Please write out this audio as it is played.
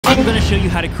I'm going to show you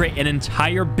how to create an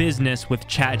entire business with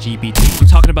ChatGPT. I'm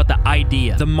talking about the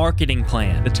idea, the marketing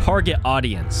plan, the target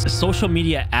audience, a social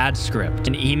media ad script,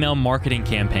 an email marketing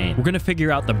campaign. We're going to figure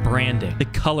out the branding, the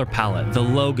color palette, the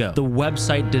logo, the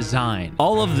website design.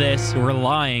 All of this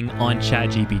relying on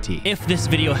ChatGPT. If this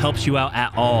video helps you out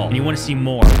at all and you want to see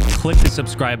more, click the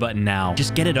subscribe button now.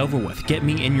 Just get it over with. Get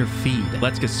me in your feed.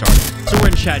 Let's get started. So we're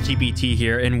in ChatGPT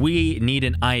here and we need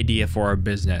an idea for our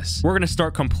business. We're going to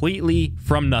start completely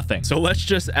from nothing. So let's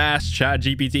just ask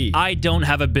ChatGPT. I don't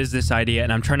have a business idea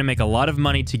and I'm trying to make a lot of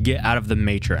money to get out of the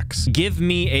matrix. Give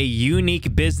me a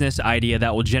unique business idea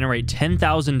that will generate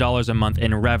 $10,000 a month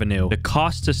in revenue. The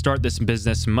cost to start this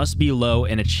business must be low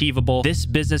and achievable. This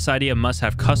business idea must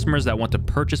have customers that want to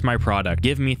purchase my product.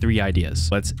 Give me 3 ideas.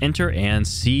 Let's enter and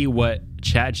see what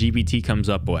ChatGPT comes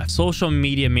up with. Social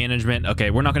media management.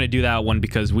 Okay, we're not going to do that one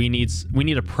because we need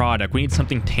a product. We need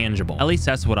something tangible. At least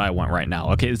that's what I want right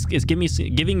now. Okay, it's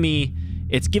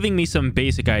giving me some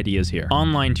basic ideas here.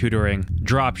 Online tutoring,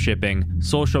 drop shipping,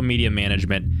 social media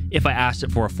management. If I asked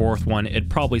it for a 4th one,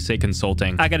 it'd probably say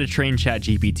consulting. I got to train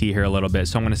ChatGPT here a little bit.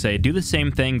 So I'm going to say, do the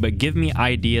same thing, but give me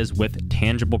ideas with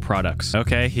tangible products.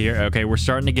 Okay, here. Okay, we're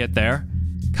starting to get there.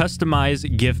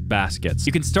 Customize gift baskets.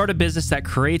 You can start a business that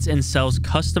creates and sells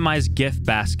customized gift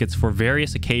baskets for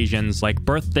various occasions like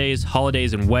birthdays,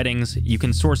 holidays, and weddings. You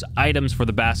can source items for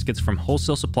the baskets from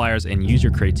wholesale suppliers and use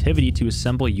your creativity to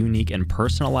assemble unique and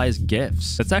personalized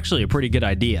gifts. That's actually a pretty good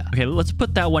idea. Okay, let's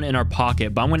put that one in our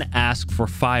pocket, but I'm going to ask for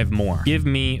 5 more. Give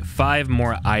me 5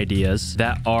 more ideas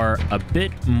that are a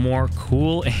bit more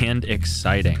cool and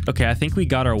exciting. Okay, I think we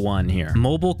got our one here.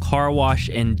 Mobile car wash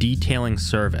and detailing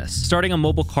service. Starting a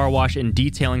mobile car wash and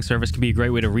detailing service can be a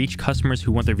great way to reach customers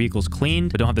who want their vehicles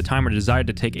cleaned but don't have the time or desire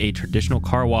to take a traditional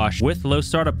car wash. With low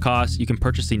startup costs, you can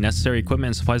purchase the necessary equipment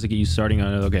and supplies to get you starting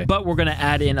on it. Okay, but we're going to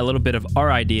add in a little bit of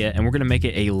our idea and we're going to make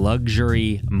it a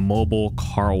luxury mobile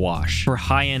car wash for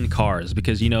high-end cars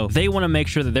because, you know, they want to make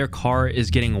sure that their car is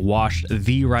getting washed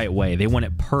the right way. They want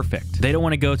it perfect. They don't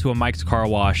want to go to a Mike's car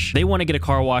wash. They want to get a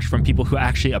car wash from people who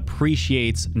actually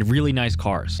appreciates really nice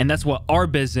cars. And that's what our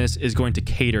business is going to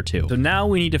cater to. So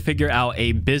now we need to figure out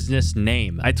a business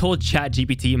name. I told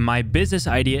ChatGPT my business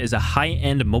idea is a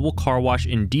high-end mobile car wash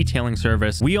and detailing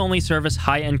service. We only service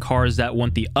high-end cars that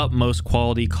want the utmost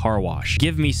quality car wash.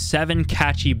 Give me 7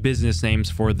 catchy business names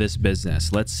for this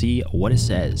business. Let's see what it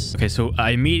says. Okay, so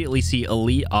I immediately see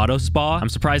Elite Auto Spa. I'm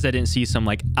surprised I didn't see some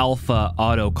like Alpha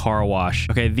Auto Car Wash.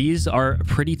 Okay, these are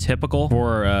pretty typical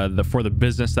for the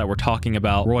business that we're talking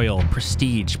about. Royal,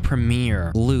 Prestige,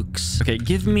 Premier, Luxe. Okay,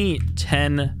 give me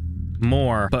 10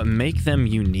 more, but make them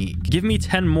unique. Give me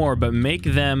 10 more, but make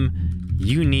them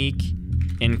unique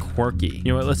and quirky.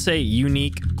 You know what? Let's say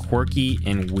unique, quirky,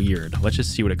 and weird. Let's just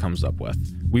see what it comes up with.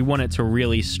 We want it to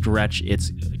really stretch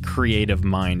its creative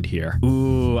mind here.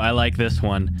 Ooh, I like this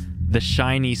one. The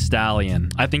Shiny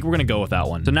Stallion. I think we're going to go with that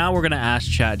one. So now we're going to ask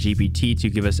ChatGPT to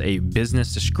give us a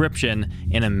business description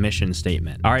and a mission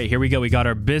statement. All right, here we go. We got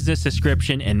our business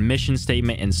description and mission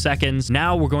statement in seconds.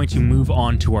 Now we're going to move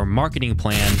on to our marketing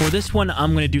plan. For this one,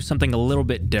 I'm going to do something a little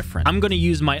bit different. I'm going to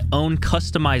use my own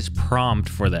customized prompt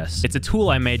for this. It's a tool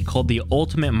I made called the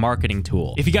Ultimate Marketing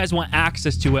Tool. If you guys want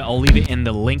access to it, I'll leave it in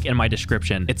the link in my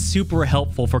description. It's super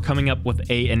helpful for coming up with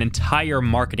an entire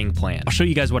marketing plan. I'll show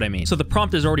you guys what I mean. So the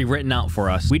prompt is already written out for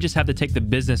us. We just have to take the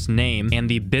business name and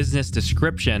the business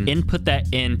description, input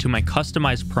that into my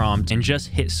customized prompt, and just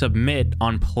hit submit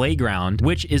on Playground,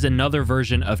 which is another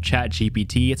version of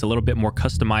ChatGPT. It's a little bit more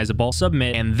customizable.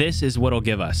 Submit, and this is what it'll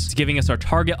give us. It's giving us our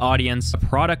target audience, a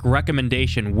product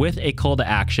recommendation with a call to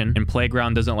action, and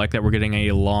Playground doesn't like that we're getting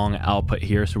a long output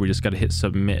here, so we just got to hit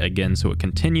submit again so it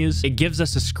continues. It gives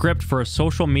us a script for a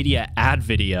social media ad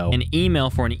video, an email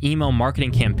for an email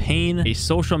marketing campaign, a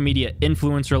social media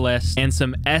influencer list, and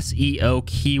some SEO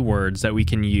keywords that we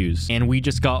can use. And we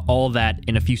just got all that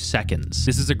in a few seconds.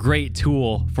 This is a great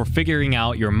tool for figuring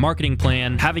out your marketing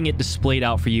plan, having it displayed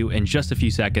out for you in just a few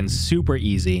seconds. Super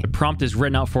easy. The prompt is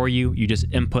written out for you. You just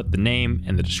input the name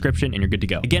and the description and you're good to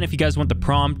go. Again, if you guys want the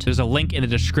prompt, there's a link in the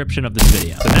description of this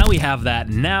video. So now we have that.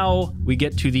 Now we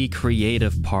get to the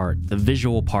creative part, the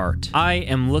visual part. I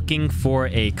am looking for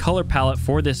a color palette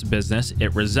for this business.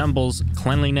 It resembles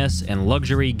cleanliness and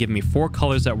luxury. Give me 4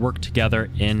 colors that work together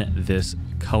in this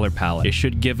color palette. It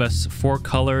should give us 4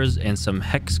 colors and some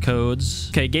hex codes.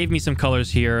 Okay, it gave me some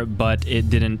colors here, but it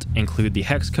didn't include the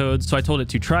hex codes. So I told it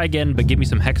to try again, but give me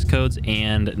some hex codes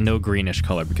and no greenish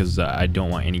color because I don't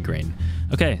want any green.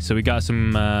 Okay, so we got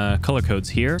some color codes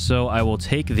here. So I will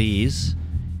take these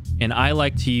And I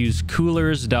like to use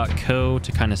coolers.co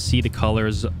to kind of see the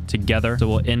colors together. So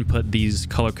we'll input these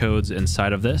color codes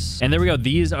inside of this. And there we go.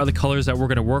 These are the colors that we're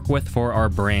going to work with for our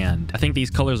brand. I think these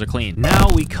colors are clean. Now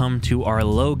we come to our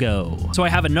logo. So I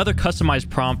have another customized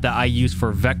prompt that I use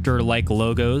for vector-like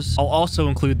logos. I'll also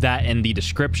include that in the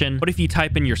description. But if you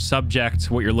type in your subject,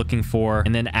 what you're looking for,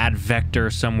 and then add vector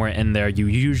somewhere in there, you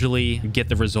usually get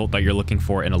the result that you're looking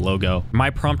for in a logo. My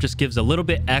prompt just gives a little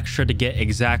bit extra to get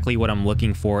exactly what I'm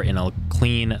looking for in a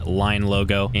clean line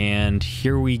logo. And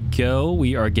here we go.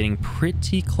 We are getting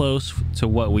pretty close to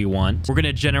what we want. We're going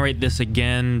to generate this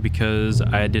again because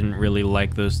I didn't really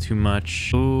like those too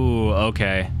much. Ooh,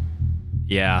 okay.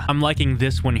 Yeah, I'm liking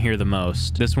this one here the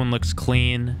most. This one looks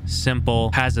clean,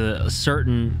 simple, has a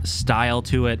certain style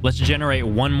to it. Let's generate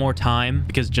one more time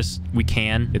because just we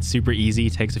can. It's super easy,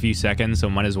 takes a few seconds, so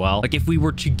might as well. Like if we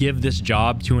were to give this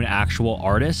job to an actual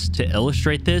artist to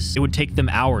illustrate this, it would take them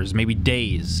hours, maybe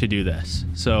days to do this.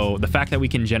 So the fact that we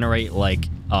can generate like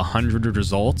 100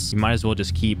 results, you might as well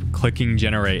just keep clicking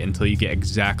generate until you get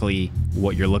exactly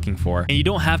what you're looking for. And you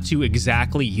don't have to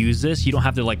exactly use this. You don't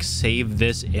have to like save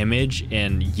this image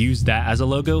and use that as a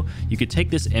logo. You could take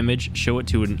this image, show it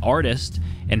to an artist,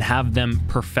 and have them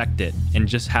perfect it and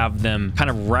just have them kind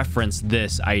of reference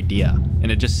this idea.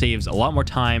 And it just saves a lot more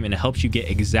time and it helps you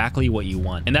get exactly what you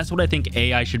want. And that's what I think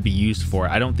AI should be used for.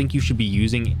 I don't think you should be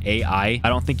using AI. I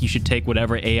don't think you should take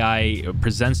whatever AI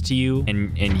presents to you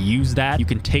and use that. You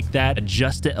can take that,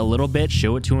 adjust it a little bit,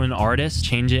 show it to an artist,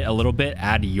 change it a little bit,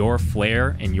 add your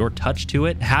flair and your touch to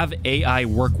it. Have AI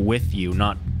work with you,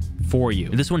 not for you.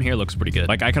 This one here looks pretty good.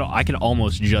 Like I could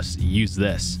almost just use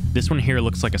this. This one here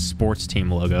looks like a sports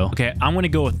team logo. Okay, I'm gonna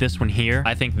go with this one here.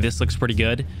 I think this looks pretty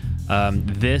good.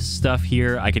 This stuff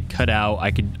here I could cut out.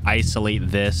 I could isolate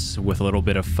this with a little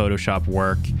bit of Photoshop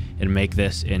work and make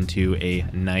this into a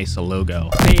nice logo.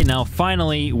 Okay, now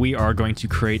finally we are going to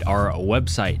create our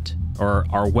website, or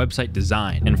our website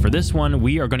design. And for this one,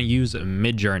 we are going to use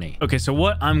Midjourney. Okay, so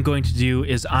what I'm going to do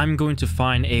is I'm going to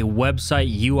find a website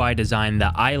UI design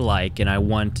that I like and I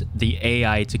want the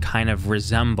AI to kind of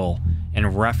resemble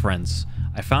and reference.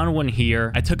 I found one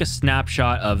here. I took a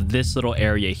snapshot of this little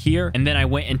area here, and then I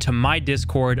went into my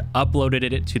Discord, uploaded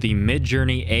it to the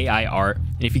Midjourney AI art.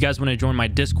 And if you guys want to join my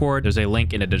Discord, there's a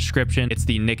link in the description. It's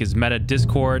the nickismeta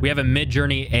Discord. We have a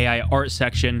Midjourney AI art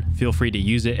section. Feel free to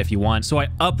use it if you want. So I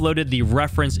uploaded the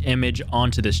reference image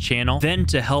onto this channel. Then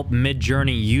to help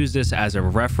Midjourney use this as a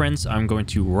reference, I'm going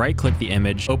to right-click the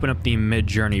image, open up the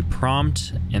Midjourney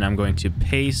prompt, and I'm going to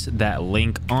paste that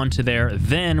link onto there.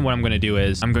 Then what I'm going to do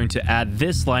is I'm going to add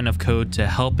this line of code to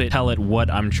help it tell it what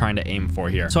I'm trying to aim for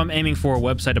here. So I'm aiming for a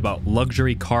website about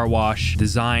luxury car wash,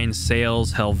 design,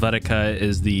 sales, Helvetica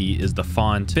is the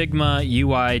font, Figma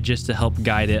UI just to help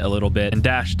guide it a little bit, and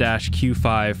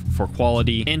 --Q5 for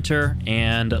quality. Enter,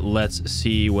 and let's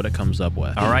see what it comes up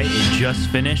with. All right, it just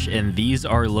finished, and these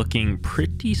are looking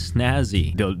pretty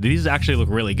snazzy. These actually look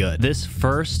really good. This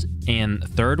first and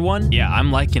third one, yeah,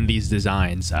 I'm liking these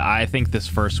designs. I think this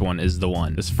first one is the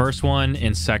one. This first one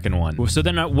and second one. So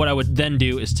then what I would then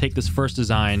do is take this first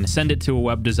design, send it to a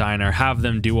web designer, have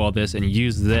them do all this, and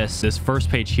use this first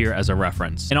page here as a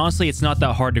reference. And honestly, it's not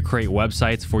that hard to create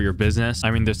websites for your business.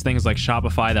 I mean, there's things like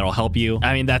Shopify that'll help you.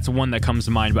 I mean, that's one that comes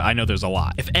to mind, but I know there's a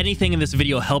lot. If anything in this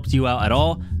video helped you out at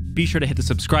all, be sure to hit the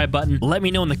subscribe button. Let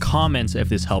me know in the comments if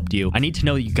this helped you. I need to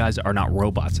know that you guys are not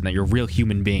robots and that you're real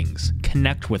human beings.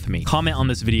 Connect with me. Comment on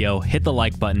this video, hit the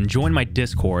like button, join my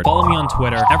Discord, follow me on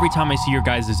Twitter. Every time I see your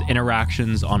guys'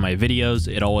 interactions on my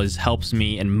videos, it always helps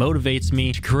me and motivates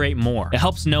me to create more. It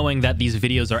helps knowing that these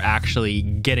videos are actually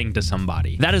getting to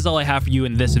somebody. That is all I have for you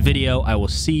in this video. I will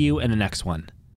see you in the next one.